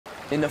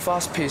In a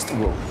fast-paced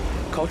world,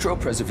 cultural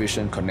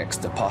preservation connects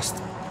the past,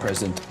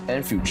 present,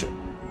 and future.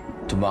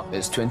 To mark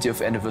its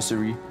 20th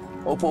anniversary,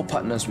 OPPO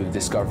partners with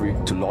Discovery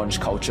to launch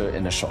Culture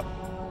in a Shot,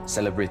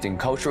 celebrating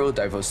cultural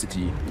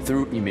diversity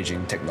through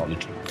imaging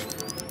technology.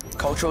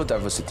 Cultural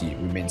diversity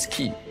remains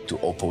key to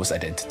OPPO's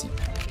identity.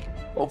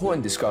 OPPO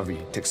and Discovery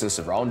takes us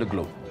around the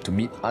globe to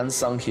meet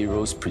unsung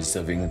heroes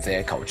preserving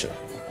their culture,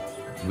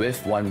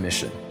 with one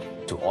mission: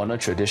 to honor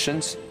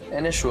traditions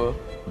and ensure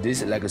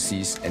these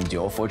legacies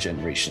endure for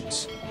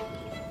generations.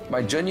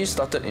 My journey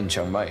started in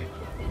Chiang Mai,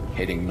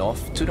 heading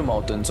north to the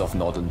mountains of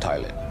northern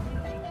Thailand.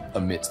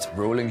 Amidst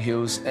rolling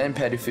hills and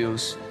paddy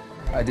fields,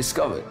 I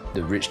discovered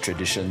the rich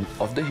tradition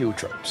of the hill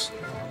tribes,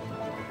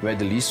 where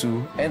the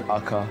Lisu and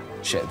Aka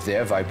shared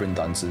their vibrant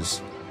dances,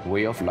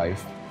 way of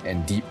life,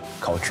 and deep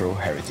cultural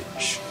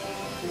heritage.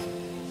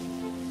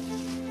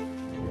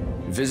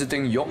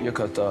 Visiting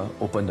Yogyakarta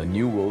opened a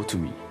new world to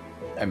me.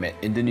 I met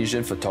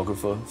Indonesian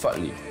photographer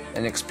Fadli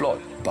and explored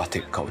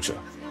batik culture,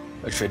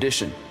 a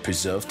tradition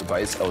preserved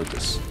by its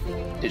elders.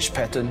 Each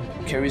pattern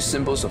carries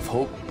symbols of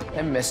hope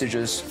and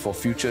messages for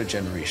future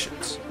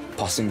generations,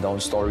 passing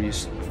down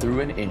stories through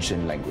an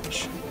ancient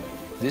language.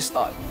 This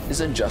art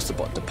isn't just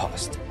about the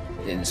past.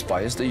 It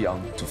inspires the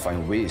young to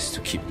find ways to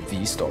keep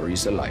these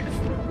stories alive.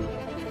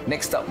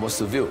 Next up was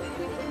Seville,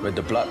 where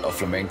the blood of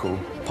flamenco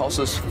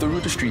pulses through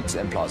the streets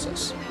and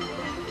plazas.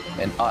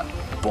 An art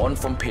born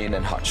from pain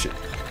and hardship.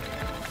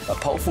 A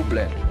powerful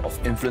blend of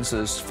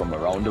influences from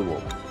around the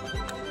world,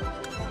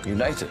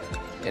 united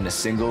in a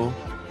single,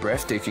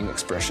 breathtaking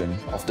expression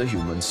of the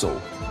human soul.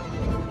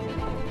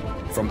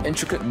 From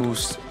intricate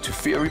moves to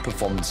fiery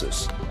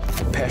performances,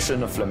 the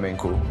passion of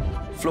flamenco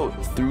flowed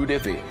through their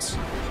veins.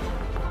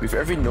 With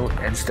every note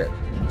and step,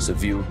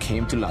 Seville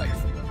came to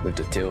life with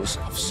the tales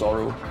of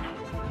sorrow,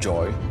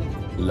 joy,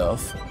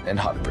 love, and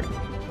heartbreak.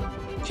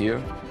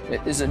 Here,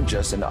 it isn't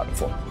just an art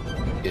form,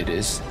 it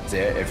is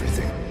their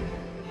everything.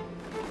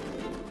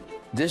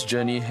 This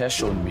journey has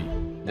shown me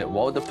that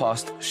while the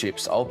past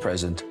shapes our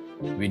present,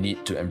 we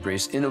need to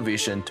embrace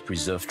innovation to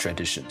preserve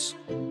traditions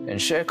and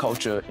share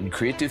culture in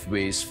creative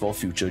ways for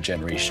future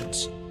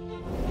generations.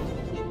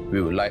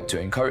 We would like to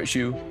encourage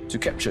you to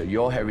capture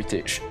your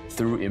heritage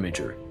through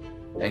imagery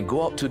and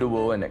go out to the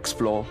world and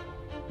explore,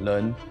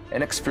 learn,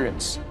 and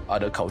experience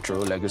other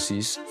cultural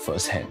legacies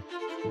firsthand.